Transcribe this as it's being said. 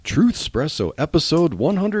Truthspresso episode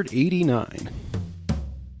 189.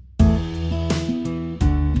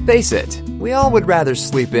 Face it, we all would rather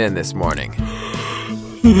sleep in this morning.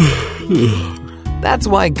 That's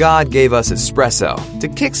why God gave us espresso, to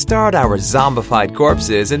kickstart our zombified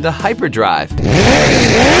corpses into hyperdrive.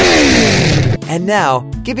 And now,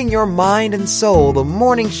 giving your mind and soul the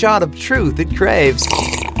morning shot of truth it craves.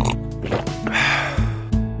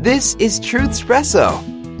 This is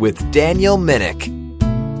Truthspresso with Daniel Minnick.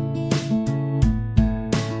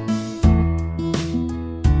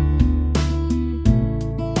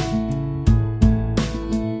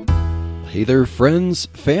 Hey there, friends,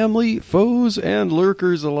 family, foes, and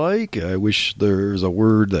lurkers alike. I wish there's a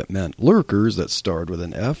word that meant lurkers that started with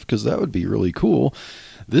an F, because that would be really cool.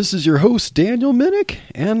 This is your host, Daniel Minnick,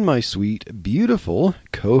 and my sweet, beautiful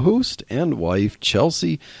co-host and wife,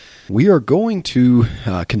 Chelsea. We are going to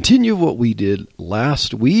continue what we did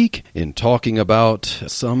last week in talking about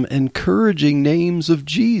some encouraging names of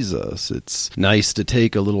Jesus. It's nice to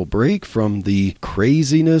take a little break from the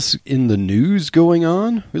craziness in the news going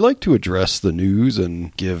on. We like to address the news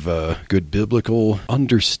and give a good biblical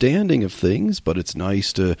understanding of things, but it's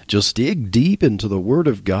nice to just dig deep into the Word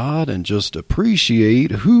of God and just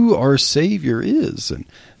appreciate who our Savior is. And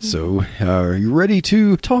so, are you ready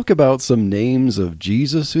to talk about some names of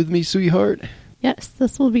Jesus with me, sweetheart? Yes,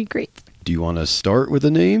 this will be great. Do you want to start with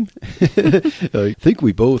a name? I think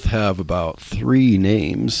we both have about 3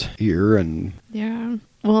 names here. And Yeah.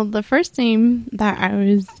 Well, the first name that I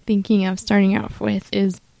was thinking of starting off with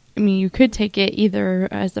is, you could take it either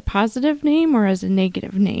as a positive name or as a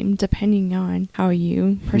negative name, depending on how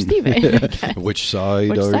you perceive it. I guess. Which side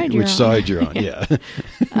you're on. Yeah.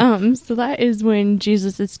 So that is when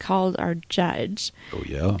Jesus is called our judge. Oh,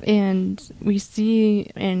 yeah. And we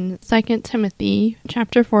see in 2 Timothy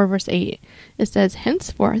chapter 4, verse 8, it says,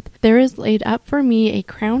 "Henceforth there is laid up for me a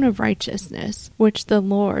crown of righteousness, which the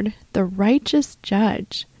Lord, the righteous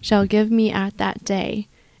judge, shall give me at that day,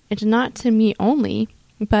 and not to me only,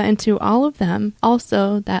 but unto all of them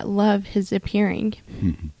also that love his appearing."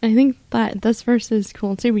 I think that this verse is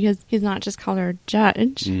cool too, because he's not just called our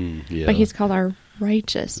judge, but he's called our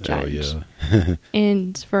righteous judge. Oh, yeah.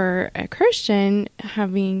 And for a Christian,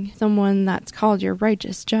 having someone that's called your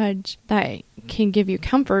righteous judge, that can give you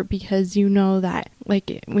comfort, because you know that,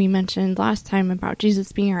 like we mentioned last time about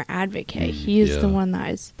Jesus being our advocate, he is the one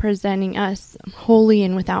that is presenting us holy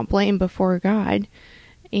and without blame before God.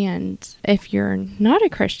 And if you're not a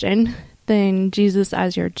Christian, then Jesus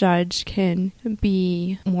as your judge can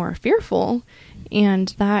be more fearful. And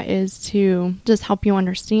that is to just help you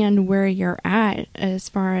understand where you're at as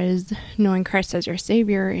far as knowing Christ as your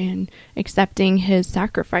Savior and accepting his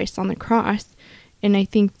sacrifice on the cross. And I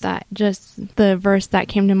think that just the verse that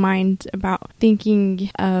came to mind about thinking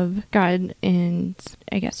of God and,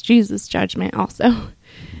 I guess, Jesus' judgment also.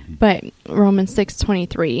 But Romans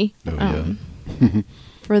 6:23.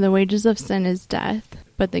 For the wages of sin is death,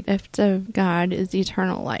 but the gift of God is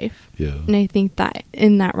eternal life. Yeah. And I think that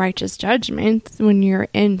in that righteous judgment, when you're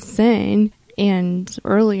in sin, and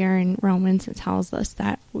earlier in Romans it tells us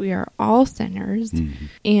that we are all sinners,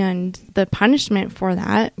 and the punishment for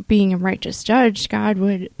that, being a righteous judge, God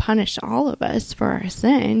would punish all of us for our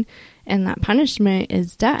sin. And that punishment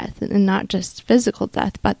is death, and not just physical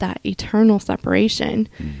death, but that eternal separation.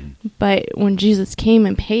 But when Jesus came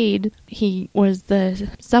and paid, he was the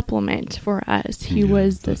supplement for us. He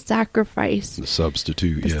was the sacrifice. The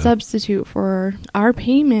substitute, the substitute for our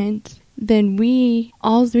payment. Then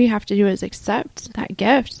all we have to do is accept that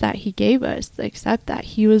gift that he gave us, accept that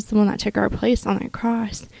he was the one that took our place on that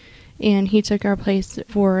cross. And he took our place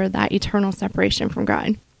for that eternal separation from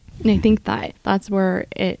God. And I think that that's where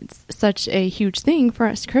it's such a huge thing for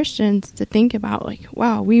us Christians to think about, like,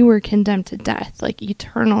 wow, we were condemned to death, like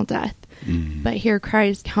eternal death. But here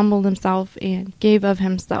Christ humbled himself and gave of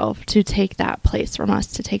himself to take that place from us,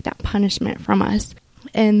 to take that punishment from us.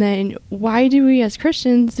 And then why do we as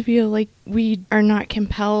Christians feel like we are not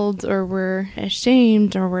compelled, or we're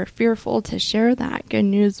ashamed, or we're fearful to share that good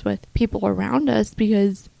news with people around us?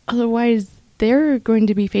 Because otherwise they're going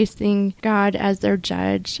to be facing God as their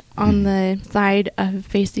judge on the side of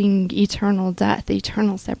facing eternal death,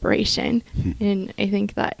 eternal separation. And I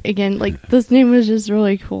think that, again, like, this name was just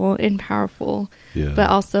really cool and powerful, but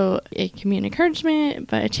also it can be an encouragement,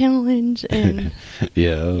 but a challenge. And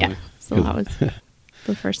so that was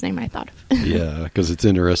the first name I thought of. Yeah, because it's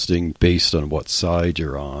interesting based on what side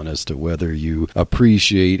you're on as to whether you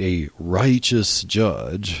appreciate a righteous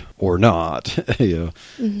judge or not,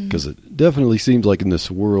 because it definitely seems like in this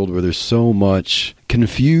world where there's so much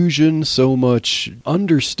confusion, so much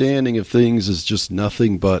understanding of things is just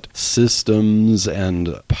nothing but systems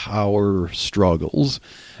and power struggles.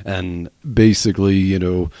 And basically,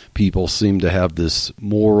 people seem to have this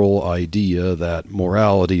moral idea that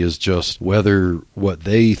morality is just whether what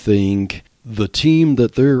they think, the team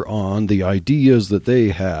that they're on, the ideas that they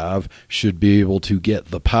have, should be able to get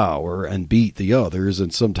the power and beat the others.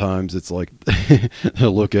 And sometimes it's like,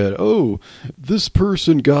 they'll look at, this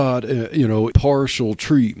person got, partial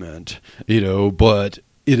treatment, but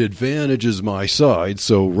it advantages my side,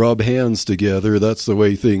 so rub hands together. That's the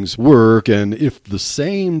way things work. And if the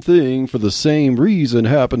same thing for the same reason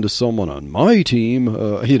happened to someone on my team,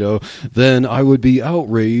 then I would be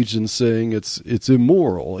outraged and saying it's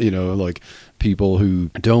immoral. Like people who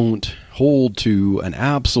don't hold to an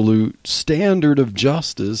absolute standard of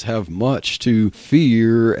justice have much to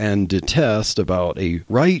fear and detest about a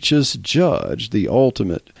righteous judge, the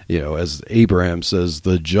ultimate. As Abraham says,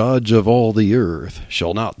 the judge of all the earth.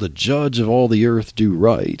 Shall not the judge of all the earth do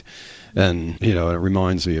right? And, it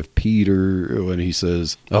reminds me of Peter when he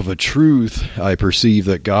says, of a truth, I perceive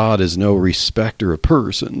that God is no respecter of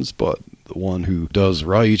persons, but the one who does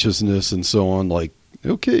righteousness and so on, like,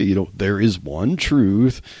 okay, there is one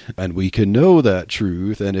truth, and we can know that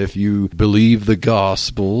truth, and if you believe the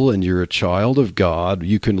gospel and you're a child of God,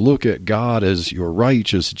 you can look at God as your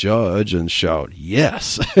righteous judge and shout,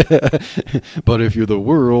 yes. But if you're the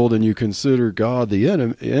world and you consider God the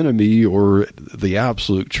enemy or the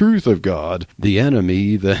absolute truth of God the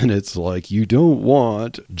enemy, then it's like you don't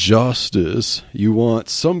want justice, you want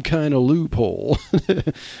some kind of loophole.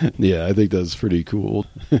 Yeah, I think that's pretty cool.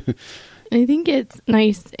 I think it's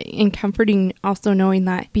nice and comforting also knowing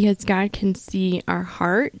that because God can see our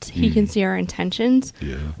heart, He can see our intentions,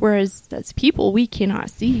 whereas as people, we cannot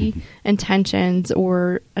see intentions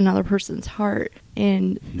or another person's heart.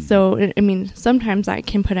 And so, sometimes that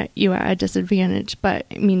can put you at a disadvantage, but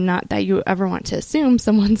not that you ever want to assume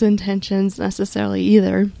someone's intentions necessarily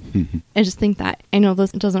either. I just think that, I know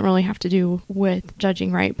this doesn't really have to do with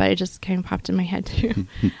judging right, but it just kind of popped in my head too.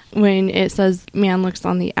 When it says man looks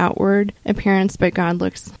on the outward appearance, but God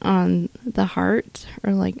looks on the heart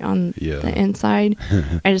or like on the inside.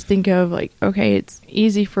 I just think of okay, it's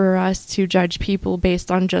easy for us to judge people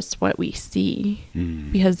based on just what we see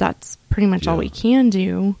because that's pretty much all we can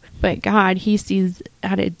do. But God, He sees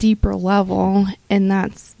at a deeper level, and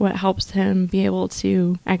that's what helps Him be able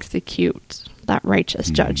to execute that righteous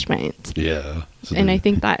judgment. Yeah. So and I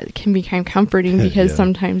think that can be kind of comforting because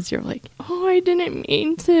sometimes you're like, I didn't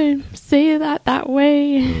mean to say that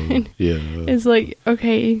way. And it's like,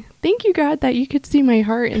 okay, thank you, God, that you could see my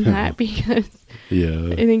heart in that because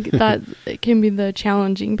I think that it can be the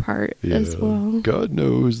challenging part as well. God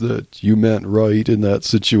knows that you meant right in that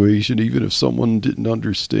situation, even if someone didn't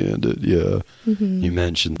understand it. Yeah. You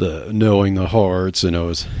mentioned the knowing the hearts, and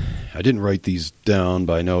I didn't write these down,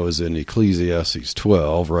 but I know it was in Ecclesiastes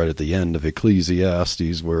 12, right at the end of Ecclesiastes,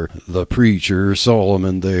 where the preacher,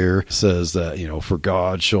 Solomon there, says that, for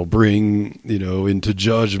God shall bring, into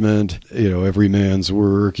judgment, every man's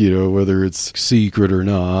work, whether it's secret or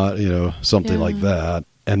not, something like that.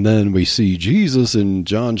 And then we see Jesus in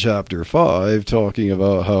John chapter 5 talking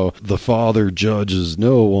about how the Father judges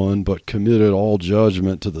no one but committed all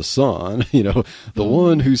judgment to the Son. The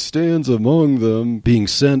one who stands among them, being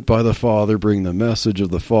sent by the Father, bring the message of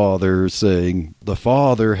the Father, saying, the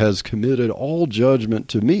Father has committed all judgment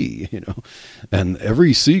to me, and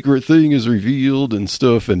every secret thing is revealed and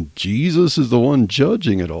stuff, and Jesus is the one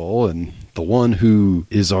judging it all, and the one who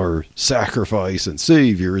is our sacrifice and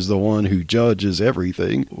Savior is the one who judges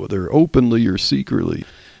everything, whether openly or secretly.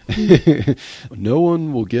 No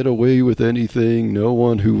one will get away with anything. No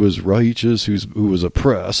one who was righteous, who was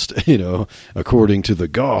oppressed, according to the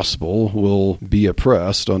gospel, will be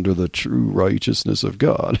oppressed under the true righteousness of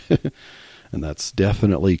God. And that's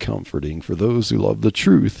definitely comforting for those who love the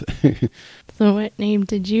truth. So what name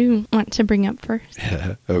did you want to bring up first?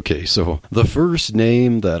 Okay, so the first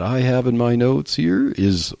name that I have in my notes here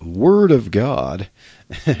is Word of God.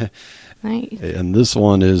 Nice. And this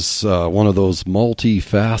one is one of those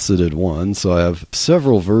multifaceted ones. So I have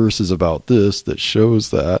several verses about this that shows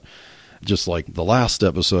that. Just like the last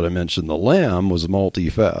episode I mentioned, the Lamb was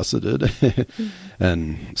multifaceted.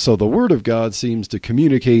 And so the Word of God seems to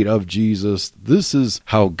communicate of Jesus. This is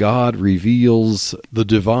how God reveals the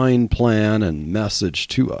divine plan and message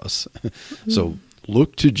to us. So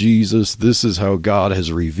look to Jesus. This is how God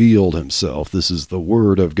has revealed Himself. This is the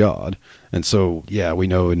Word of God. And so, yeah, we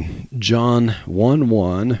know in John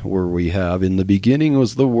 1:1, where we have, in the beginning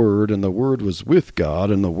was the Word, and the Word was with God,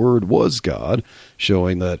 and the Word was God,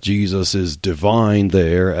 showing that Jesus is divine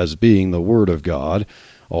there as being the Word of God.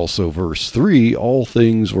 Also, verse 3, all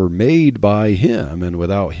things were made by him, and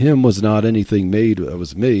without him was not anything made that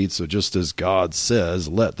was made. So just as God says,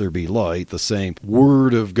 let there be light, the same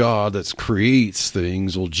Word of God that creates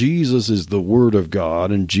things. Well, Jesus is the Word of God,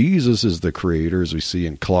 and Jesus is the Creator, as we see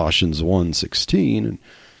in Colossians 1:16.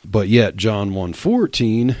 But yet, John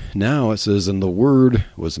 1:14, now it says, and the Word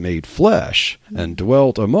was made flesh, and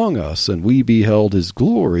dwelt among us, and we beheld his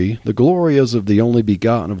glory, the glory as of the only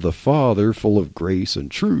begotten of the Father, full of grace and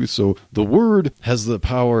truth. So the Word has the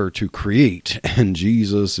power to create, and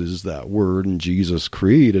Jesus is that Word, and Jesus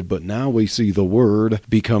created. But now we see the Word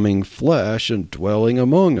becoming flesh and dwelling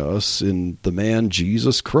among us in the man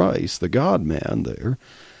Jesus Christ, the God-man there.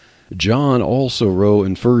 John also wrote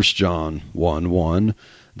in 1 John 1:1,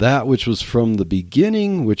 that which was from the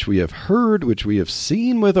beginning, which we have heard, which we have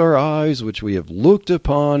seen with our eyes, which we have looked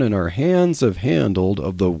upon, and our hands have handled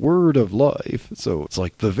of the Word of life. So it's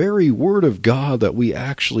like the very Word of God that we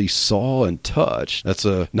actually saw and touched. That's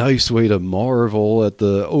a nice way to marvel at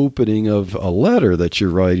the opening of a letter that you're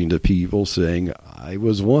writing to people saying, I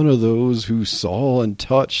was one of those who saw and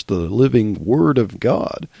touched the living Word of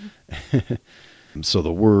God. So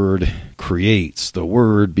the Word creates, the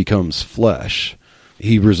Word becomes flesh.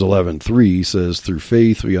 Hebrews 11:3 says, through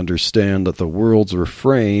faith we understand that the worlds were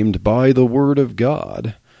framed by the Word of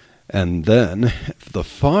God. And then the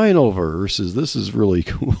final verse this is really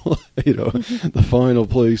cool. The final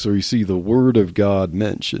place where you see the Word of God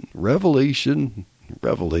mentioned. Revelation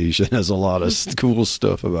has a lot of cool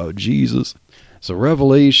stuff about Jesus. So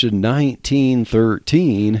Revelation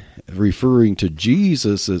 19:13, referring to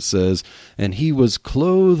Jesus, it says, and he was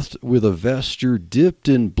clothed with a vesture dipped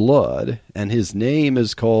in blood, and his name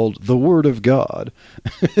is called the Word of God.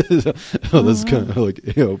 That's kind of like,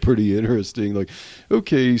 pretty interesting. Like,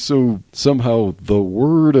 okay, so somehow the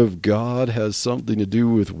Word of God has something to do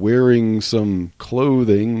with wearing some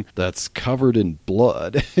clothing that's covered in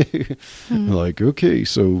blood. Like, okay,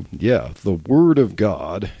 so yeah, the Word of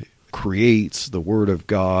God creates, the Word of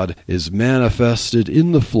God is manifested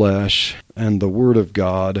in the flesh, and the Word of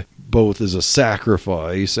God both is a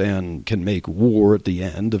sacrifice and can make war at the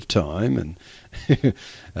end of time and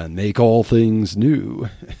and make all things new.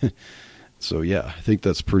 So yeah, I think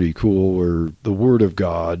that's pretty cool, where the Word of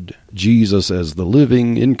God, Jesus as the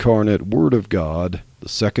living incarnate Word of God, the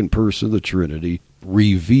second person of the Trinity,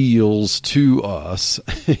 reveals to us,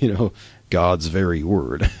 God's very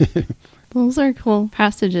Word. Those are cool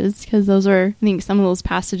passages, because those are, I think, some of those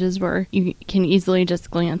passages where you can easily just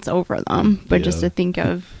glance over them, but just to think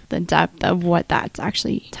of the depth of what that's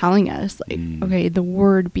actually telling us. Like, okay, the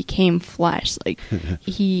Word became flesh. Like,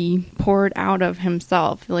 he poured out of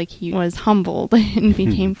himself. Like, he was humbled and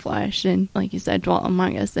became flesh, and like you said, dwelt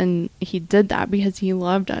among us. And he did that because he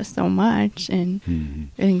loved us so much. And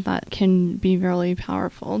I think that can be really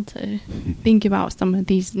powerful to think about some of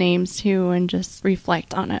these names too, and just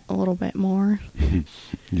reflect on it a little bit more.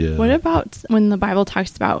 Yeah. What about when the Bible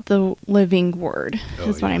talks about the living Word?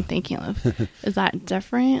 Is what I'm thinking of. Is that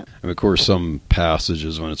different? And of course, some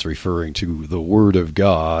passages, when it's referring to the Word of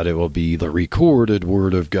God, it will be the recorded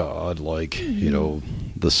Word of God, like,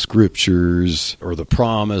 the Scriptures or the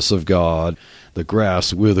promise of God. The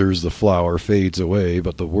grass withers, the flower fades away,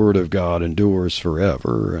 but the Word of God endures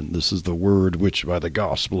forever. And this is the Word which by the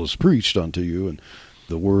gospel is preached unto you. And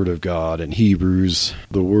the Word of God in Hebrews,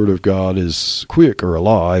 the Word of God is quick or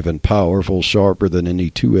alive and powerful, sharper than any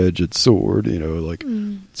two-edged sword,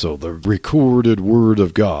 So the recorded Word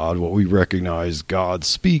of God, what we recognize God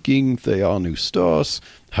speaking, theopneustos,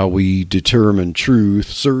 how we determine truth,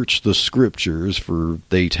 search the Scriptures, for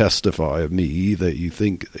they testify of me, that you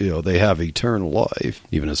think, they have eternal life.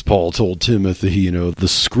 Even as Paul told Timothy, the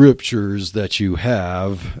Scriptures that you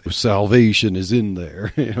have, salvation is in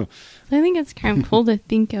there, I think it's kind of cool to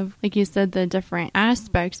think of, like you said, the different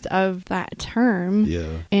aspects of that term.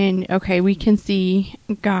 Yeah. And, okay, we can see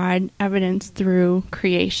God evidenced through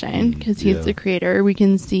creation because he's the creator. We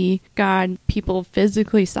can see God, people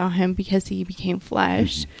physically saw him because he became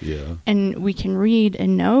flesh. Yeah. And we can read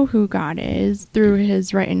and know who God is through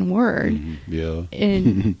his written word. Yeah.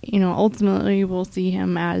 And, ultimately we'll see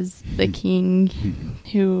him as the king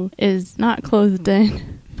who is not clothed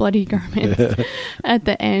in bloody garments at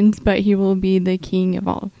the end, but he will be the king of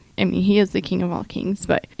all I mean, he is the King of all kings,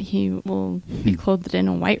 but he will be clothed in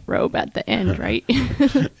a white robe at the end, right?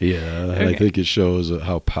 Yeah, Okay. I think it shows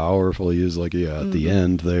how powerful he is. Like, yeah, at the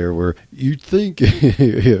end there, where you'd think,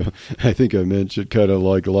 yeah, I think I mentioned kind of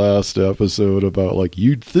like last episode about like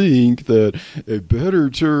you'd think that a better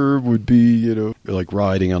term would be, you know, like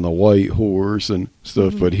riding on the white horse and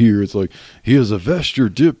stuff. But here it's like he has a vesture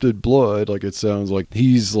dipped in blood. Like it sounds like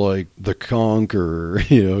he's like the conqueror,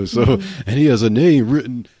 you know. So and he has a name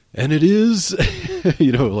written. And it is,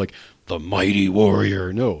 you know, like the mighty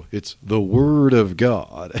warrior. No, it's the Word of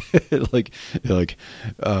God. like,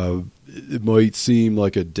 it might seem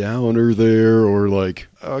like a downer there, or like,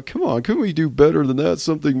 come on, couldn't we do better than that?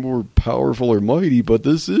 Something more powerful or mighty. But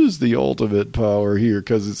this is the ultimate power here,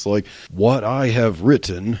 because it's like what I have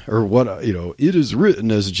written, or what, you know, it is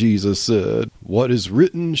written, as Jesus said, what is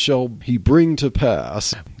written shall he bring to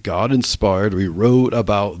pass. God inspired, we wrote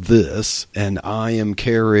about this, and I am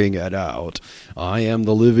carrying it out. I am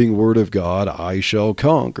the living Word of God. I shall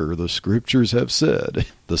conquer. The Scriptures have said,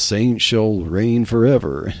 the saints shall reign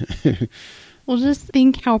forever. Well, just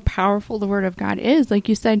think how powerful the Word of God is. Like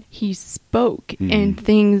you said, he spoke and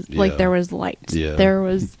things like Yeah. there was light. Yeah. There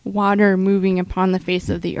was water moving upon the face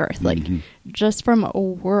of the earth. Like just from a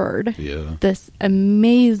word, Yeah. this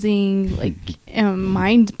amazing, like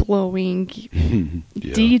mind-blowing,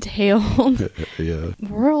 Yeah. detailed Yeah.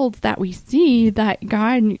 world that we see that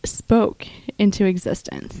God spoke into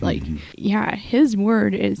existence. Like, yeah, his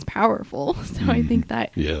word is powerful. So I think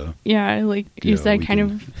that, Yeah. yeah, like you Yeah, said, we kind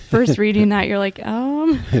can- of first reading that, you're like,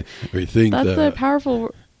 We think that's a that.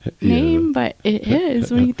 powerful name, but it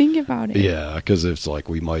is when you think about it. Yeah, because it's like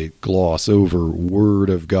we might gloss over Word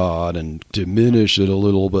of God and diminish it a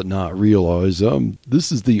little, but not realize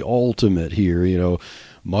this is the ultimate here, you know.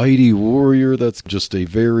 Mighty warrior, that's just a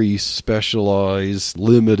very specialized,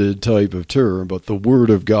 limited type of term, but the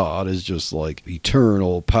Word of God is just like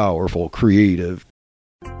eternal, powerful, creative.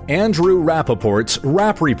 Andrew Rappaport's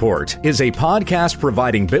Rap Report is a podcast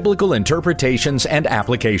providing biblical interpretations and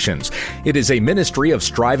applications. It is a ministry of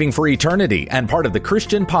Striving for Eternity and part of the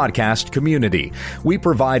Christian podcast community. We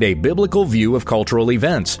provide a biblical view of cultural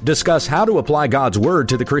events, discuss how to apply God's Word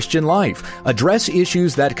to the Christian life, address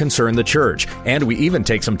issues that concern the church, and we even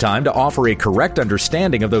take some time to offer a correct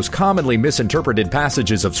understanding of those commonly misinterpreted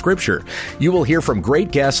passages of Scripture. You will hear from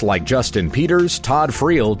great guests like Justin Peters, Todd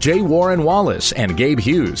Friel, J. Warren Wallace, and Gabe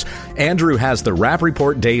Hughes. Andrew has the Rap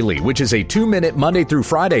Report Daily, which is a 2-minute Monday through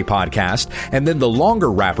Friday podcast, and then the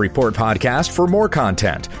longer Rap Report podcast for more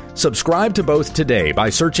content. Subscribe to both today by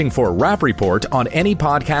searching for Rap Report on any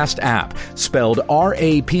podcast app, spelled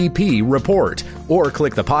RAPP Report, or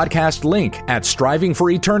click the podcast link at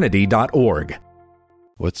strivingforeternity.org.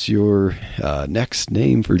 What's your next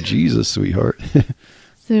name for Jesus, sweetheart?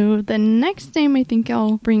 So the next name I think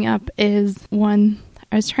I'll bring up is one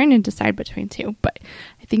I was trying to decide between two, but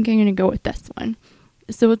I think I'm going to go with this one.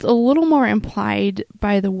 So it's a little more implied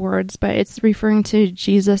by the words, but it's referring to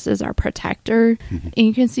Jesus as our protector. And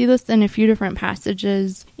you can see this in a few different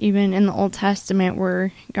passages, even in the Old Testament,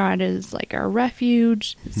 where God is like our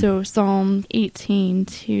refuge. So Psalm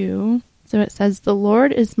 18:2. So it says, "The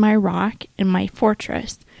Lord is my rock and my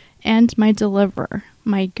fortress and my deliverer,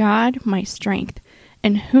 my God, my strength,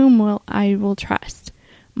 in whom I will trust,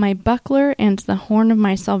 my buckler and the horn of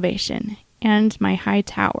my salvation, and my high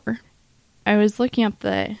tower." I was looking up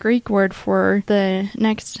the Greek word for the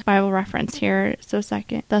next Bible reference here. So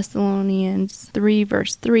 2 Thessalonians 3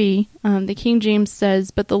 verse 3, the King James says,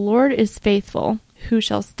 "But the Lord is faithful, who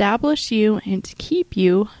shall establish you and keep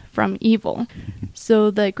you from evil." So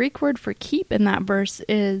the Greek word for keep in that verse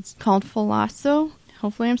is called phalasso.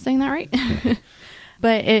 Hopefully I'm saying that right.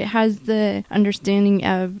 But it has the understanding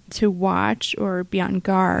of to watch or be on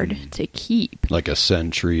guard, to keep. Like a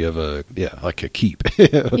sentry of like a keep.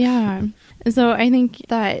 Yeah. So I think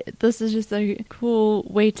that this is just a cool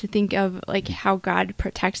way to think of like how God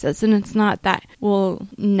protects us. And it's not that we'll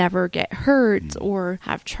never get hurt or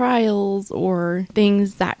have trials or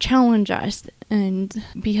things that challenge us. And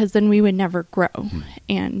because then we would never grow.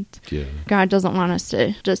 And Yeah. God doesn't want us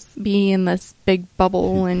to just be in this big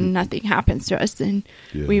bubble and nothing happens to us. And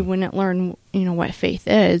Yeah. we wouldn't learn, what faith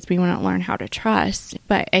is. We wouldn't learn how to trust.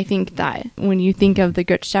 But I think that when you think of the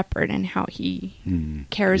Good Shepherd and how he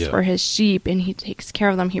cares Yeah. for his sheep and he takes care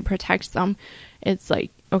of them, he protects them, it's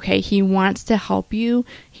like, okay, he wants to help you.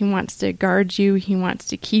 He wants to guard you. He wants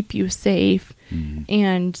to keep you safe.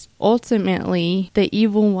 And ultimately, the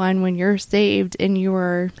evil one, when you're saved and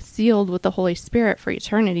you're sealed with the Holy Spirit for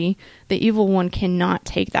eternity, the evil one cannot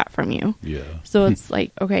take that from you. Yeah. So it's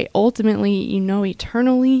like, okay, ultimately,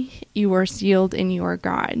 eternally, you are sealed and you are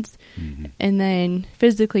God's. And then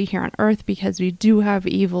physically here on earth, because we do have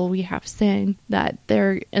evil, we have sin, that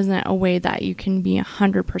there isn't a way that you can be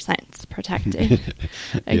 100% protected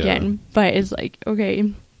again. But it's like,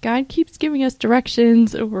 okay, God keeps giving us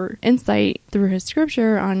directions or insight through his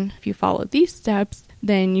scripture on if you follow these steps,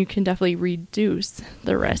 then you can definitely reduce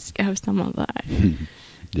the risk of some of that.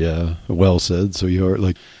 Yeah, well said. So you are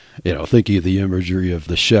like, thinking of the imagery of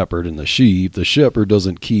the shepherd and the shepherd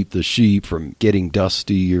doesn't keep the sheep from getting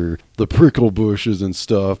dusty or the prickle bushes and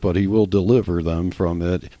stuff, but he will deliver them from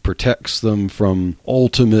it, protects them from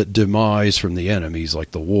ultimate demise from the enemies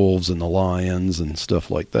like the wolves and the lions and stuff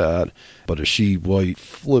like that. But a sheep might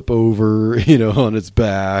flip over, on its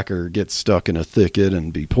back or get stuck in a thicket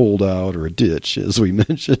and be pulled out, or a ditch, as we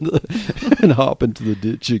mentioned, and hop into the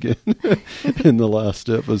ditch again in the last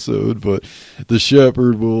episode. But the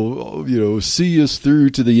shepherd will, see us through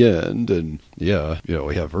to the end. And we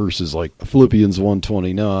have verses like Philippians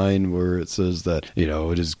 1:29, where it says that,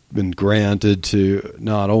 it has been granted to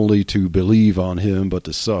not only to believe on him, but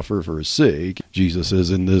to suffer for his sake. Jesus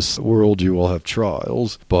says, in this world you will have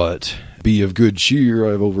trials, but be of good cheer,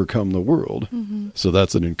 I have overcome the world. So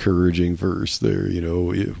that's an encouraging verse there.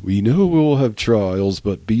 We know we'll have trials,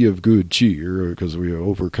 but be of good cheer because we have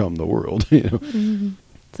overcome the world.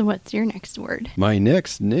 So what's your next word? My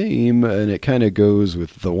next name, and it kind of goes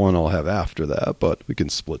with the one I'll have after that, but we can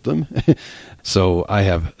split them. So I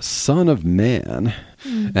have Son of Man.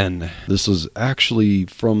 And this is actually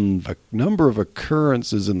from a number of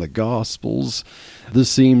occurrences in the Gospels. This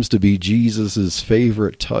seems to be Jesus'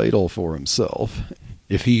 favorite title for himself.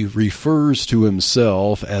 If he refers to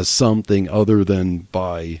himself as something other than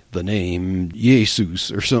by the name Jesus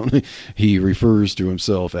or something, he refers to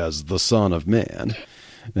himself as the Son of Man.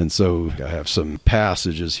 And so I have some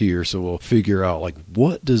passages here, so we'll figure out,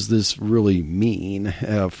 what does this really mean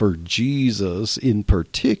for Jesus in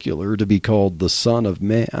particular to be called the Son of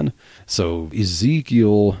Man? So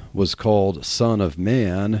Ezekiel was called Son of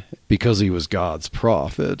Man because he was God's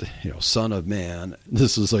prophet, Son of Man.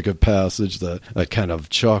 This is like a passage that I kind of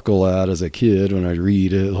chuckle at as a kid when I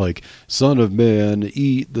read it, like, Son of Man,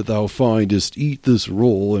 eat that thou findest, eat this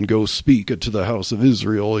roll, and go speak it to the house of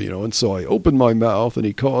Israel, and so I opened my mouth, and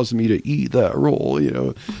he caused me to eat that roll,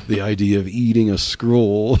 the idea of eating a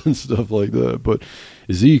scroll and stuff like that. But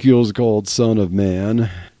Ezekiel's called Son of Man.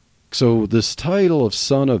 So this title of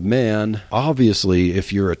Son of Man, obviously,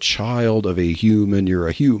 if you're a child of a human, you're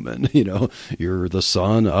a human, you're the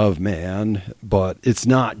Son of Man, but it's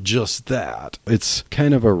not just that. It's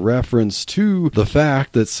kind of a reference to the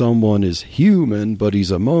fact that someone is human, but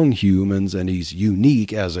he's among humans and he's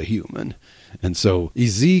unique as a human. And so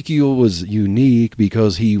Ezekiel was unique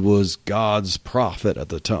because he was God's prophet at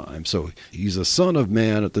the time. So he's a son of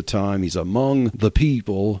man at the time. He's among the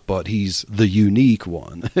people, but he's the unique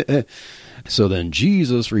one. So then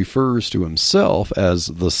Jesus refers to himself as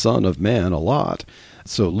the Son of Man a lot.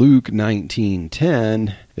 So Luke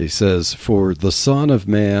 19:10, it says, "For the Son of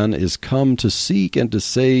Man is come to seek and to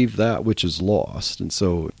save that which is lost." And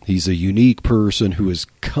so he's a unique person who has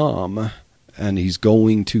come, and he's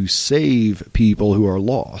going to save people who are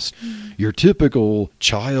lost. Your typical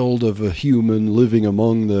child of a human living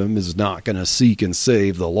among them is not going to seek and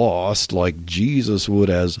save the lost like Jesus would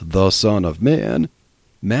as the Son of Man.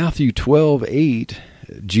 Matthew 12:8,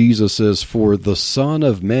 Jesus says, "For the Son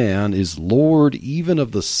of Man is Lord even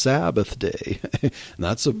of the Sabbath day." And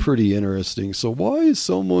that's a pretty interesting. So why is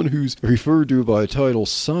someone who's referred to by a title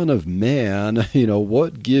Son of Man,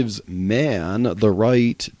 what gives man the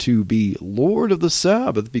right to be Lord of the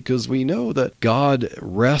Sabbath? Because we know that God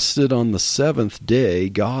rested on the seventh day,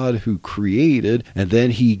 God who created, and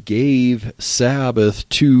then he gave Sabbath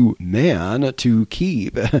to man to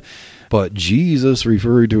keep. But Jesus,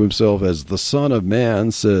 referring to himself as the Son of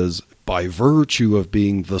Man, says, by virtue of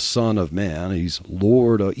being the Son of Man, he's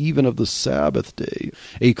Lord even of the Sabbath day,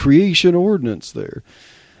 a creation ordinance there.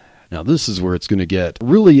 Now, this is where it's going to get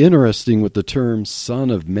really interesting with the term Son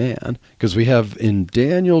of Man, because we have in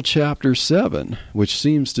Daniel chapter 7, which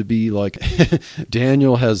seems to be like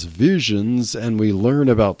Daniel has visions, and we learn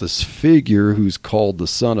about this figure who's called the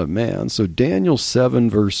Son of Man. So Daniel 7,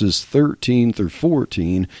 verses 13 through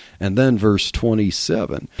 14, and then verse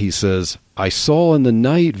 27, he says, I saw in the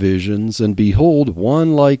night visions, and behold,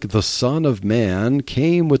 one like the Son of Man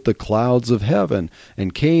came with the clouds of heaven,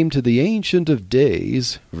 and came to the Ancient of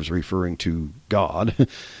Days, was referring to God,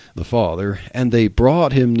 the Father, and they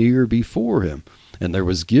brought him near before him. And there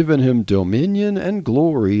was given him dominion and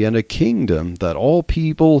glory and a kingdom, that all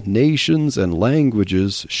people, nations, and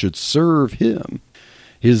languages should serve him.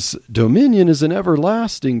 His dominion is an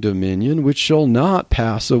everlasting dominion which shall not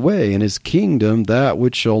pass away, and his kingdom that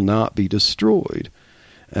which shall not be destroyed.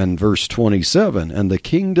 And verse 27, and the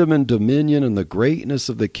kingdom and dominion and the greatness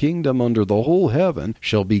of the kingdom under the whole heaven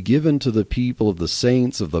shall be given to the people of the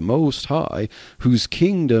saints of the Most High, whose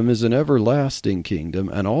kingdom is an everlasting kingdom,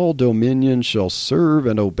 and all dominion shall serve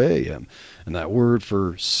and obey him. And that word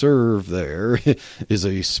for serve there is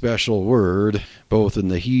a special word, both in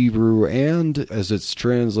the Hebrew and as it's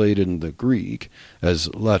translated in the Greek as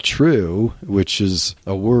latreu, which is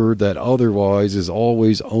a word that otherwise is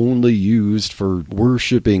always only used for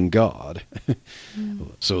worshiping God.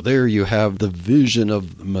 So there you have the vision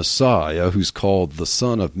of Messiah, who's called the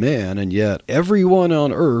Son of Man, and yet everyone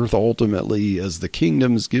on earth, ultimately, as the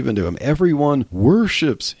kingdom is given to him, everyone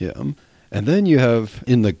worships him. And then you have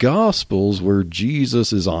in the Gospels where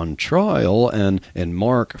Jesus is on trial, and in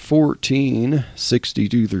Mark 14,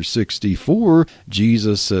 62 through 64,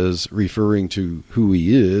 Jesus says, referring to who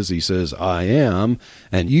he is, he says, I am,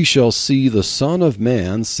 and ye shall see the Son of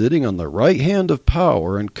Man sitting on the right hand of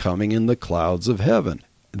power and coming in the clouds of heaven.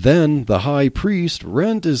 Then the high priest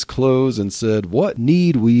rent his clothes and said, What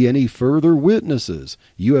need we any further witnesses?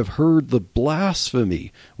 You have heard the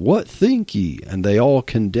blasphemy. What think ye? And they all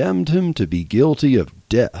condemned him to be guilty of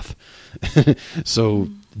death. So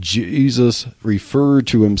Jesus referred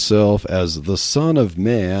to himself as the Son of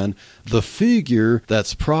Man, the figure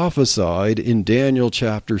that's prophesied in Daniel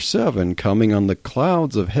chapter 7, coming on the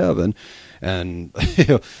clouds of heaven. And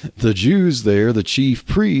the Jews there, the chief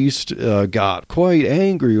priest, got quite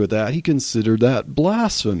angry with that. He considered that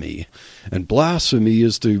blasphemy. And blasphemy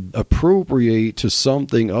is to appropriate to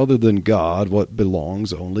something other than God what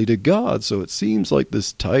belongs only to God. So it seems like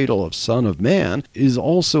this title of Son of Man is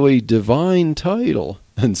also a divine title.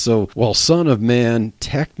 And so while Son of Man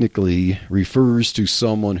technically refers to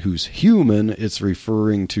someone who's human, it's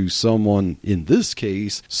referring to someone, in this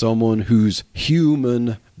case, someone who's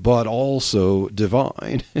human but also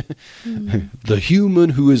divine. The human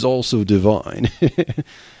who is also divine.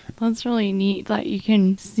 That's really neat that you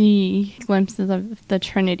can see glimpses of the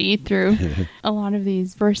Trinity through a lot of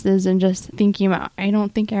these verses, and just thinking about, I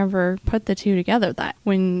don't think I ever put the two together, that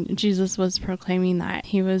when Jesus was proclaiming that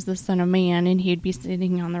he was the Son of Man and he'd be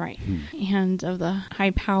sitting on the right hand of the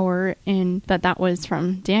high power, and that was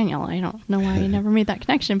from Daniel. I don't know why I never made that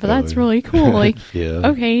connection, but that's really cool. Like,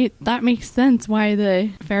 okay, that makes sense why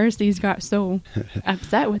the Pharisees got so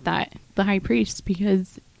upset with that, the high priest,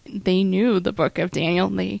 because they knew the book of Daniel,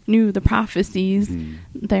 they knew the prophecies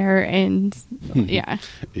there, and yeah,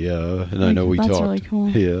 and I know we talked. Really cool.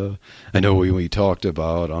 Yeah, I know we talked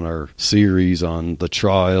about on our series on the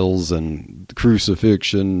trials and the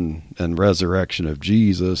crucifixion and resurrection of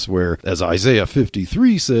Jesus, where, as Isaiah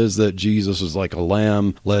 53 says, that Jesus was like a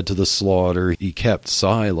lamb led to the slaughter. He kept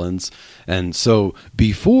silence, and so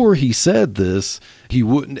before he said this, he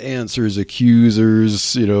wouldn't answer his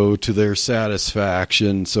accusers, to their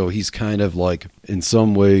satisfaction. So he's kind of like, in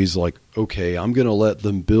some ways, like, okay, I'm going to let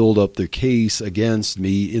them build up their case against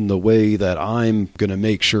me in the way that I'm going to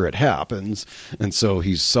make sure it happens. And so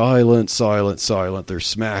he's silent. They're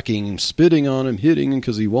smacking him, spitting on him, hitting him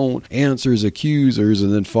because he won't answer his accusers.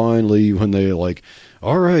 And then finally, when they like,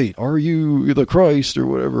 all right, are you the Christ or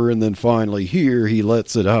whatever? And then finally here he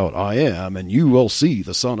lets it out. I am, and you will see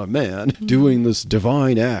the Son of Man doing this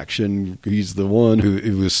divine action. He's the one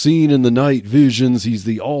who was seen in the night visions. He's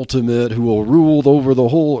the ultimate who will rule over the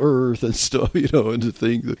whole earth and stuff, and to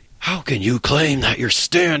think that, how can you claim that you're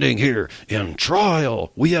standing here in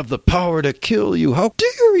trial? We have the power to kill you. How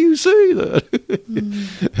dare you say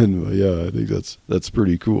that? And I think that's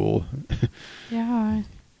pretty cool. Yeah.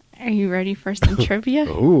 Are you ready for some trivia?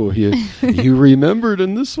 Oh, you remembered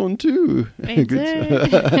in this one, too. I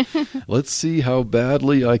did. Let's see how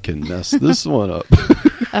badly I can mess this one up.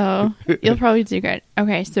 Oh, you'll probably do good.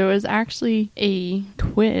 Okay, so it was actually a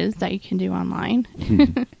quiz that you can do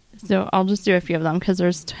online. So I'll just do a few of them because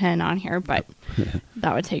there's 10 on here, but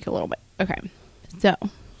that would take a little bit. Okay, so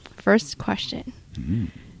first question.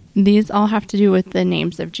 These all have to do with the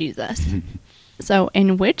names of Jesus. So,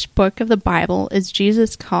 in which book of the Bible is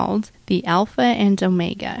Jesus called the Alpha and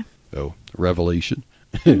Omega? Oh, Revelation.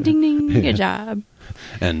 Ding, ding, ding. Good job.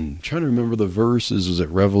 And I'm trying to remember the verses. Was it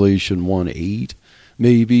Revelation 1:8,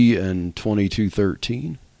 maybe, and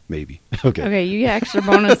 22:13, maybe. Okay. Okay, you get extra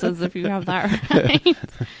bonuses if you have that right.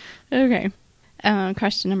 Okay.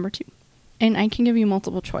 Question number 2. And I can give you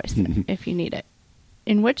multiple choice if you need it.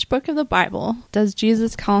 In which book of the Bible does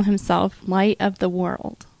Jesus call himself light of the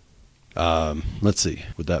world? Let's see.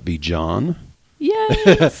 Would that be John?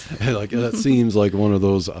 Yes. Like that seems like one of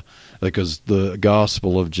those, because the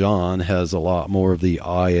Gospel of John has a lot more of the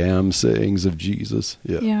I am sayings of Jesus.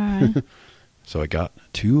 Yeah. So I got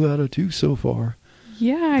 2 out of 2 so far.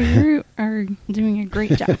 Yeah, you are doing a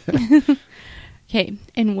great job. Okay,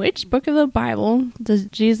 in which book of the Bible does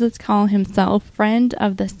Jesus call himself friend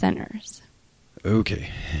of the sinners? Okay.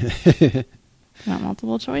 Want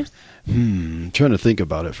multiple choice? Trying to think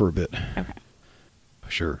about it for a bit. Okay.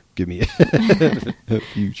 Sure. Give me a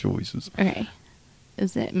few choices. Okay.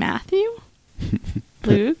 Is it Matthew,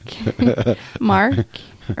 Luke, Mark,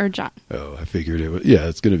 or John? Oh, I figured it was. Yeah,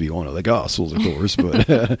 it's going to be one of the Gospels, of course,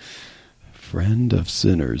 but friend of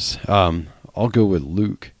sinners. I'll go with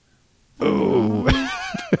Luke. Oh.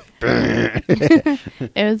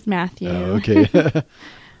 It was Matthew. Okay.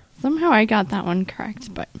 Somehow I got that one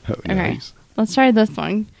correct, but okay. Nice. Let's try this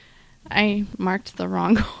one. I marked the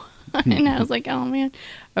wrong one, and I was like, oh man.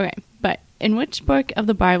 Okay, but in which book of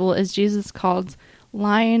the Bible is Jesus called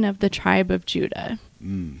Lion of the tribe of Judah?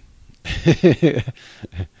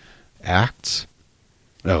 Acts?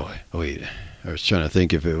 Oh, wait. I was trying to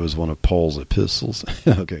think if it was one of Paul's epistles.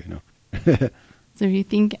 Okay, no. So if you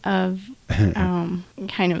think of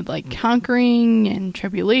kind of like conquering and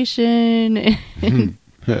tribulation and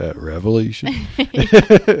Revelation.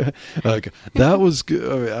 Like that was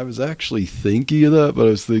good. I was actually thinking of that, but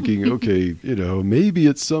I was thinking, okay, maybe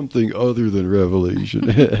it's something other than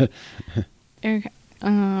Revelation. Okay,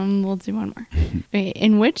 we'll do one more. Okay,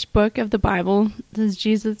 in which book of the Bible does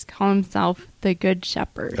Jesus call himself the Good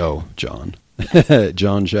Shepherd? Oh, John.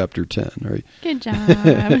 John chapter 10, right? Good job.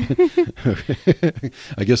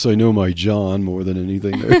 I guess I know my John more than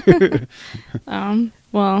anything there.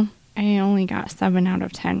 Well, I only got 7 out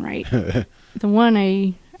of 10 right. The one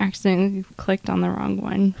I accidentally clicked on the wrong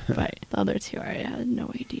one, but the other 2 I had no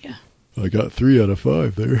idea. I got 3 out of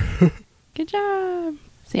 5 there. Good job.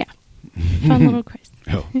 So yeah, fun little quiz.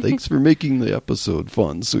 Oh, thanks for making the episode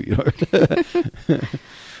fun, sweetheart.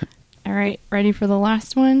 All right, ready for the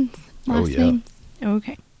last one? Last names?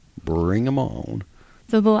 Okay. Bring them on.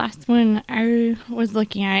 So the last one I was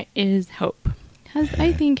looking at is hope. Because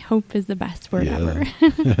I think hope is the best word ever.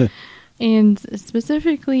 And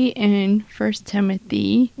specifically in 1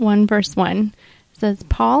 Timothy 1 verse 1, it says,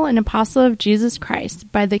 Paul, an apostle of Jesus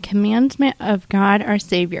Christ, by the commandment of God our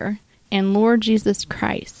Savior, and Lord Jesus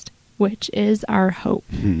Christ, which is our hope.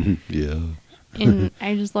 Yeah. And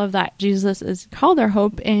I just love that Jesus is called our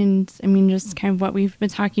hope. And I mean, just kind of what we've been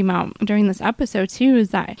talking about during this episode too,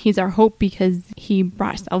 is that he's our hope because he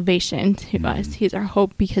brought salvation to us. He's our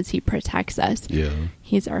hope because he protects us. Yeah.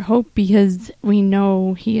 He's our hope because we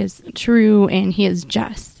know he is true and he is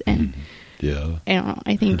just. And yeah. I don't know,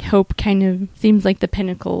 I think hope kind of seems like the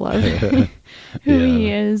pinnacle of who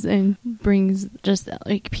he is, and brings just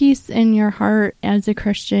like peace in your heart as a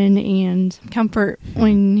Christian and comfort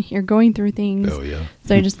when you're going through things. Oh, yeah.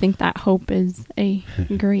 So I just think that hope is a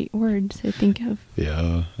great word to think of.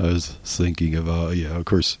 Yeah, I was thinking about, of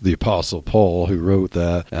course, the Apostle Paul who wrote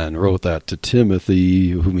that to Timothy,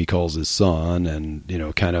 whom he calls his son, and,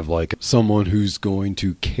 kind of like someone who's going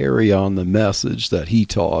to carry on the message that he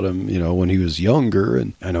taught him, when he was younger.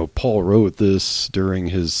 And I know Paul wrote this during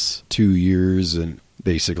his 2 years and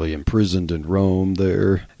basically imprisoned in Rome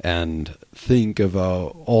there, and think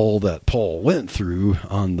about all that Paul went through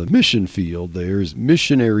on the mission field. There's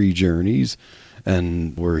missionary journeys,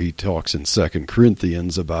 and where he talks in 2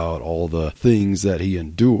 Corinthians about all the things that he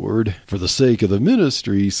endured for the sake of the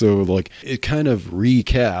ministry. So like it kind of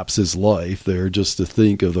recaps his life there, just to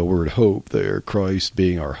think of the word hope there, Christ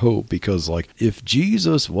being our hope, because like if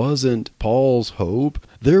Jesus wasn't Paul's hope,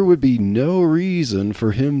 there would be no reason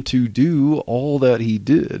for him to do all that he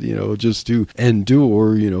did, just to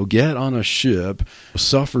endure, get on a ship,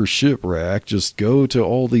 suffer shipwreck, just go to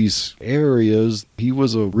all these areas. He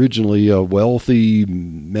was originally a wealthy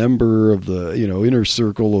member of the, inner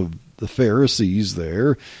circle of the Pharisees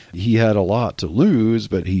there. He had a lot to lose,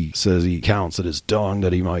 but he says he counts it as dung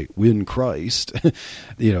that he might win Christ.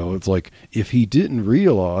 It's like if he didn't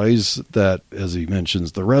realize that, as he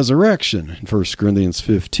mentions, the resurrection in 1 Corinthians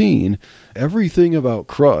 15, everything about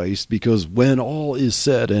Christ, because when all is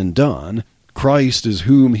said and done, Christ is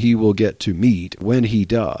whom he will get to meet when he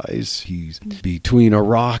dies. He's between a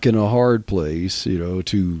rock and a hard place,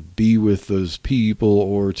 to be with those people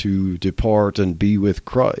or to depart and be with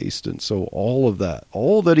Christ. And so all of that,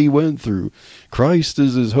 all that he went through, Christ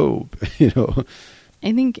is his hope,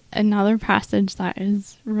 I think another passage that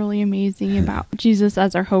is really amazing about Jesus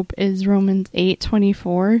as our hope is Romans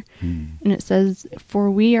 8:24. And it says, "For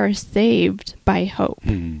we are saved by hope,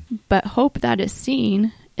 but hope that is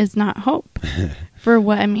seen is not hope. For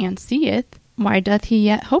what a man seeth, why doth he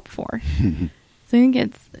yet hope for?" So I think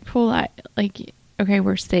it's cool that,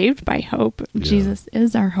 we're saved by hope. Yeah. Jesus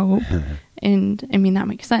is our hope. And I mean, that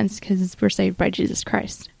makes sense because we're saved by Jesus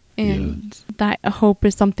Christ. And that hope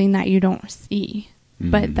is something that you don't see.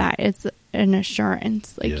 But that is an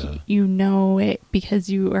assurance. You know it because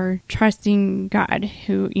you are trusting God,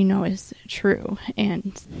 who you know is true.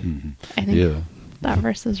 And I think that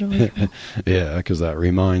verse is really cool. Yeah, because that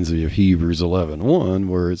reminds me of Hebrews 11:1,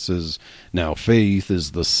 where it says, "Now faith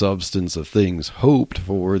is the substance of things hoped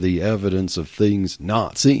for, the evidence of things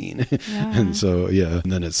not seen." Yeah. And so,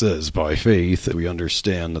 and then it says, "By faith we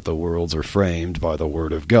understand that the worlds are framed by the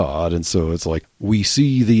word of God." And so it's like, we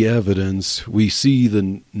see the evidence, we see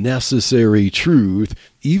the necessary truth,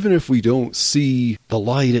 even if we don't see the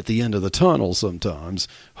light at the end of the tunnel sometimes.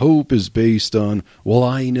 Hope is based on, well,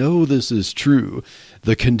 I know this is true.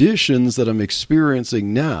 The conditions that I'm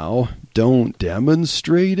experiencing now don't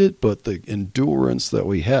demonstrate it, but the endurance that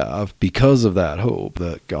we have because of that hope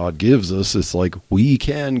that God gives us, it's like we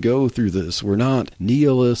can go through this. We're not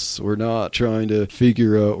nihilists. We're not trying to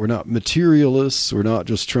figure out, we're not materialists. We're not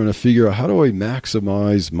just trying to figure out, how do I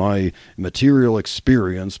maximize my material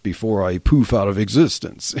experience before I poof out of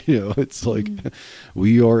existence? It's like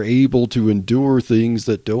we are able to endure things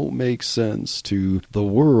that don't make sense to the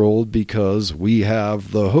world because we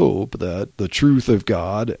have the hope that the truth of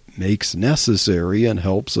God makes necessary and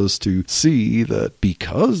helps us to see that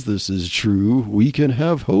because this is true, we can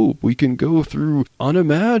have hope. We can go through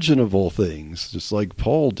unimaginable things, just like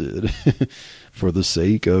Paul did, for the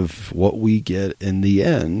sake of what we get in the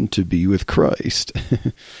end to be with Christ.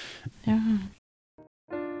 Yeah.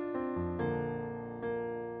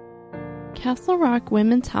 Castle Rock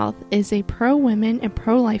Women's Health is a pro-women and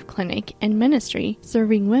pro-life clinic and ministry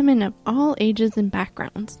serving women of all ages and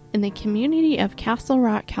backgrounds in the community of Castle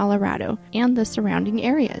Rock, Colorado, and the surrounding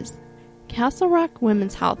areas. Castle Rock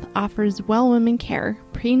Women's Health offers well women care,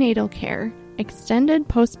 prenatal care, extended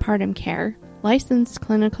postpartum care, licensed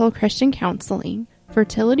clinical Christian counseling,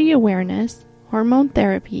 fertility awareness, hormone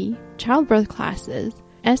therapy, childbirth classes,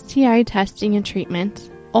 STI testing and treatment,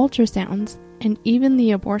 ultrasounds, and even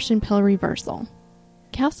the abortion pill reversal.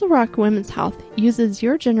 Castle Rock Women's Health uses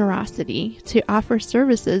your generosity to offer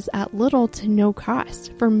services at little to no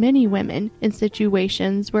cost for many women in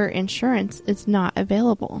situations where insurance is not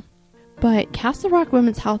available. But Castle Rock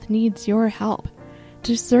Women's Health needs your help.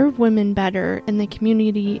 To serve women better in the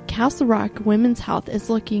community, Castle Rock Women's Health is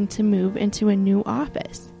looking to move into a new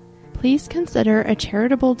office. Please consider a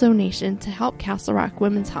charitable donation to help Castle Rock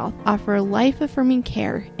Women's Health offer life-affirming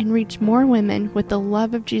care and reach more women with the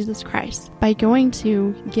love of Jesus Christ by going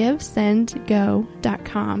to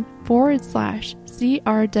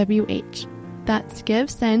givesendgo.com/CRWH. That's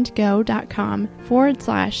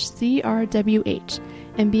givesendgo.com/CRWH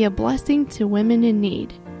and be a blessing to women in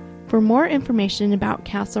need. For more information about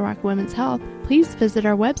Castle Rock Women's Health, please visit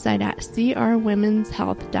our website at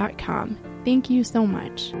crwomenshealth.com. Thank you so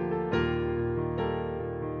much.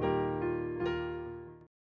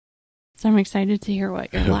 So I'm excited to hear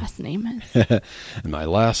what your last name is. And my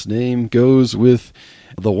last name goes with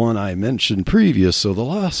the one I mentioned previous. So the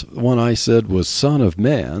last one I said was Son of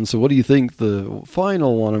Man. So what do you think the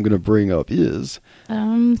final one I'm going to bring up is?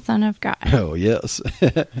 Son of God. Oh, yes.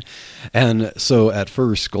 And so at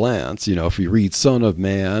first glance, if you read Son of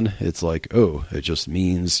Man, it's like, oh, it just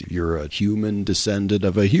means you're a human descendant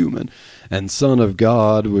of a human. And Son of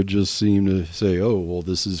God would just seem to say, oh, well,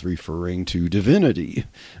 this is referring to divinity.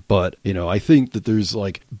 But, I think that there's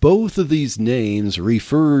both of these names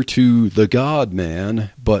refer to the God-man,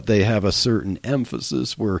 but they have a certain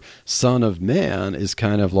emphasis where Son of Man is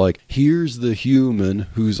kind of like, here's the human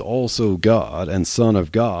who's also God, and Son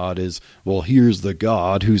of God is, well, here's the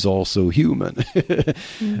God who's also human.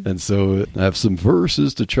 And so I have some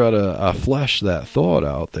verses to try to flesh that thought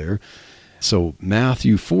out there. So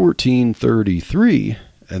Matthew 14:33,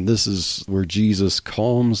 and this is where Jesus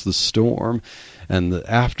calms the storm. And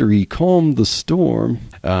after he calmed the storm,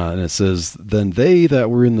 and it says, then they that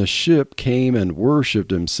were in the ship came and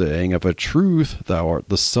worshipped him, saying, of a truth thou art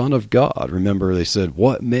the Son of God. Remember, they said,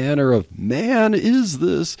 what manner of man is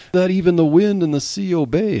this, that even the wind and the sea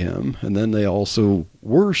obey him? And then they also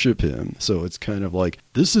worship him. So it's kind of like,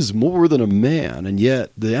 this is more than a man, and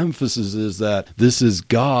yet the emphasis is that this is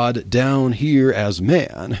God down here as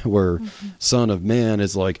man, where Son of Man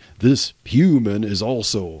is like, this human is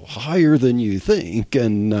also higher than you think,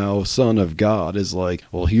 and now Son of God is like,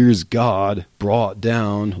 well, here's God brought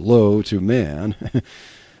down low to man.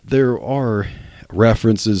 There are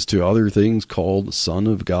references to other things called Son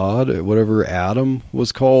of God. Whatever Adam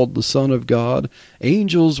was called the Son of God,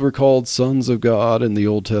 angels were called sons of God in the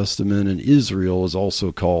Old Testament, and Israel is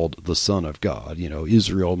also called the Son of God. You know,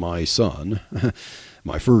 Israel, my son,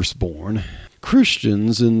 my firstborn.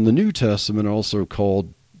 Christians in the New Testament are also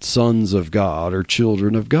called sons of God or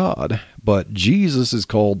children of God, but Jesus is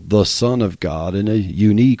called the Son of God in a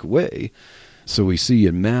unique way. So we see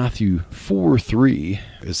in Matthew 4:3,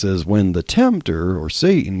 it says, when the tempter, or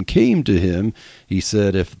Satan, came to him, he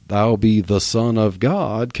said, if thou be the Son of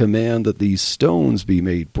God, command that these stones be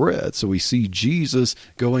made bread. So we see Jesus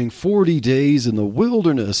going 40 days in the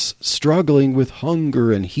wilderness, struggling with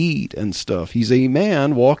hunger and heat and stuff. He's a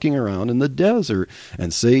man walking around in the desert.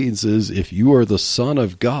 And Satan says, if you are the Son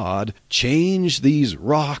of God, change these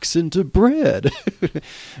rocks into bread.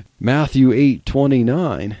 Matthew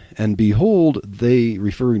 8:29, and behold, they,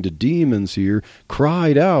 referring to demons here,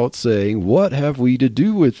 cried out, saying, what have we to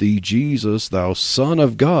do with thee, Jesus, thou Son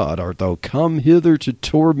of God? Art thou come hither to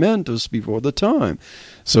torment us before the time?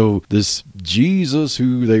 So this Jesus,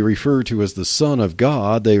 who they refer to as the Son of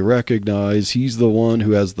God, they recognize he's the one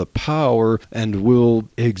who has the power and will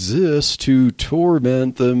exist to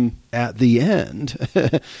torment them at the end,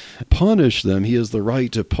 punish them. He has the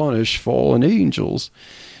right to punish fallen angels.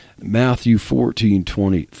 Matthew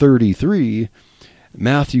 14:33,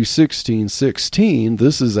 Matthew 16:16,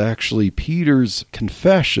 this is actually Peter's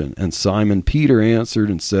confession. And Simon Peter answered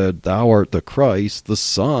and said, thou art the Christ, the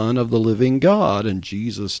Son of the living God. And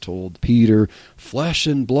Jesus told Peter, flesh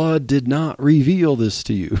and blood did not reveal this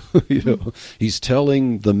to you. He's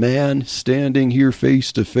telling the man standing here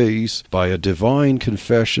face to face by a divine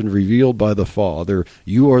confession revealed by the Father,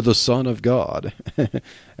 you are the Son of God.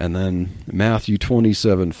 And then Matthew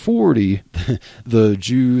 27:40, the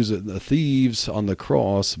Jews and the thieves on the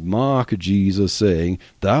cross mock Jesus, saying,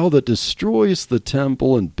 thou that destroyest the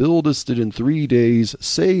temple and buildest it in 3 days,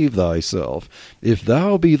 save thyself. If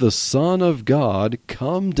thou be the Son of God,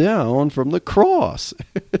 come down from the cross.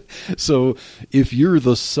 So if you're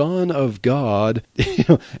the Son of God,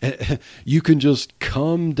 you can just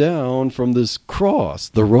come down from this cross.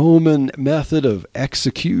 The Roman method of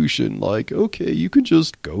execution, like, okay, you can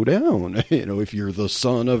just go down, if you're the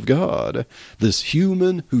Son of God. This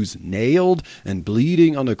human who's nailed and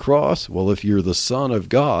bleeding on the cross, well, if you're the Son of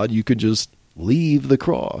God, you could just leave the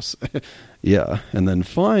cross. Yeah, and then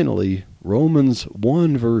finally, Romans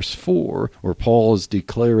 1 verse 4, where Paul is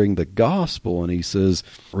declaring the gospel, and he says,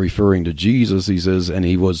 referring to Jesus, he says, and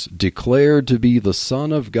he was declared to be the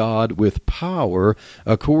Son of God with power,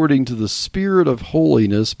 according to the Spirit of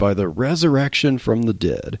holiness, by the resurrection from the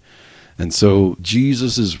dead. And so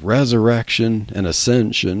Jesus' resurrection and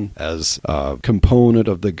ascension as a component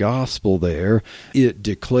of the gospel there, it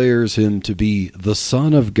declares him to be the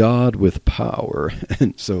Son of God with power.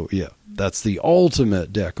 And so, yeah, that's the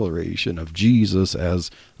ultimate declaration of Jesus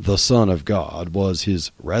as the Son of God, was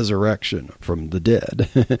his resurrection from the dead.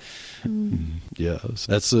 Yes,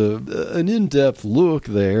 that's an in-depth look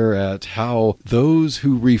there at how those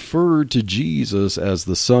who referred to Jesus as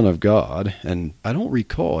the Son of God, and I don't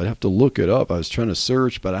recall, I'd have to look it up, I was trying to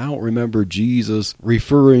search, but I don't remember Jesus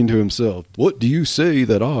referring to himself, what do you say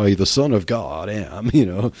that I, the Son of God, am?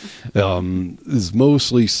 Is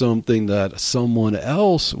mostly something that someone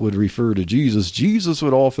else would refer to Jesus. Jesus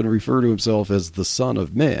would often refer to himself as the Son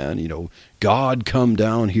of Man, God come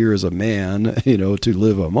down here as a man, to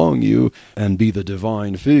live among you and be the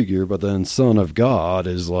divine figure. But then Son of God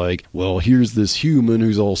is like, well, here's this human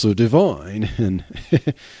who's also divine. And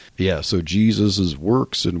yeah, so Jesus'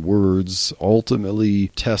 works and words ultimately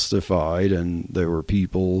testified, and there were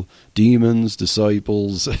people, demons,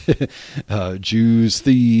 disciples, Jews,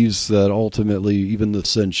 thieves, that ultimately, even the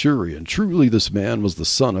centurion, truly this man was the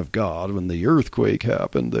Son of God when the earthquake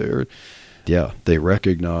happened there. Yeah, they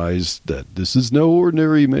recognize that this is no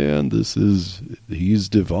ordinary man. He's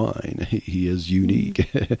divine. He is unique.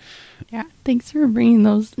 Yeah, thanks for bringing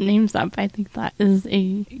those names up. I think that is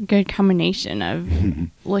a good combination of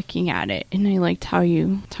looking at it. And I liked how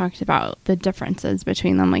you talked about the differences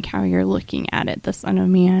between them, like how you're looking at it. The Son of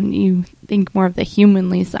Man, you think more of the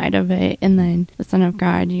humanly side of it. And then the Son of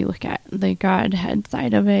God, you look at the Godhead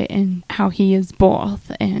side of it and how he is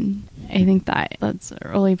both. And I think that's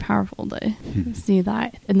really powerful to see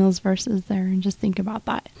that in those verses there and just think about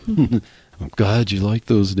that. I'm glad you like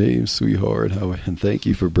those names, sweetheart. And thank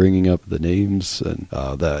you for bringing up the names and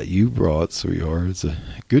that you brought, sweetheart. It's a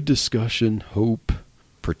good discussion. Hope,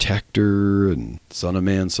 Protector, and Son of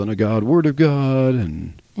Man, Son of God, Word of God,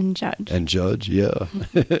 and Judge. And Judge, yeah.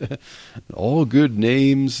 All good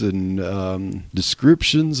names and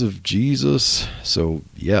descriptions of Jesus. So,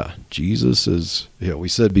 yeah, Jesus is, we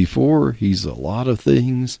said before, he's a lot of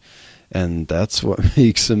things. And that's what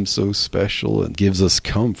makes him so special and gives us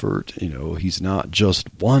comfort. He's not just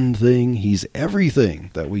one thing. He's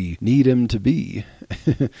everything that we need him to be.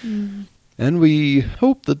 And we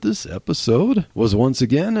hope that this episode was once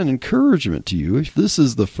again an encouragement to you. If this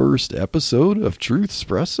is the first episode of Truth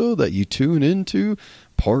Espresso that you tune into,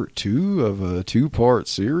 part 2 of a 2-part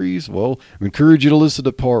series, well, we encourage you to listen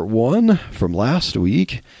to part 1 from last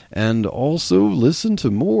week and also listen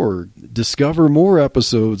to more, discover more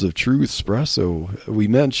episodes of Truth Espresso. We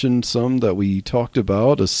mentioned some that we talked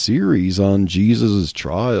about, a series on Jesus'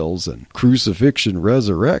 trials and crucifixion,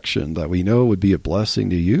 resurrection that we know would be a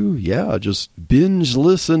blessing to you. Yeah, just binge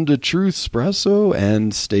listen to Truth Espresso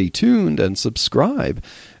and stay tuned and subscribe.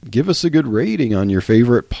 Give us a good rating on your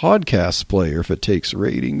favorite podcast player if it takes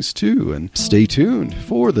ratings too. And stay tuned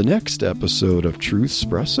for the next episode of Truth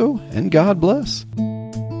Espresso, and God bless.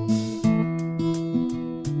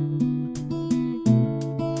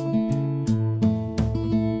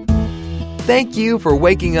 Thank you for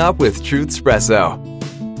waking up with Truth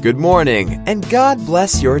Espresso. Good morning, and God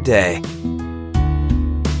bless your day.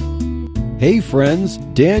 Hey friends,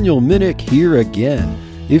 Daniel Minnick here again.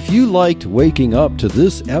 If you liked waking up to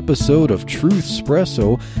this episode of Truth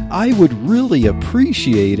Espresso, I would really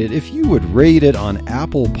appreciate it if you would rate it on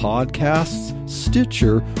Apple Podcasts,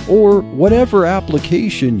 Stitcher, or whatever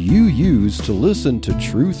application you use to listen to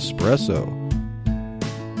Truth Espresso.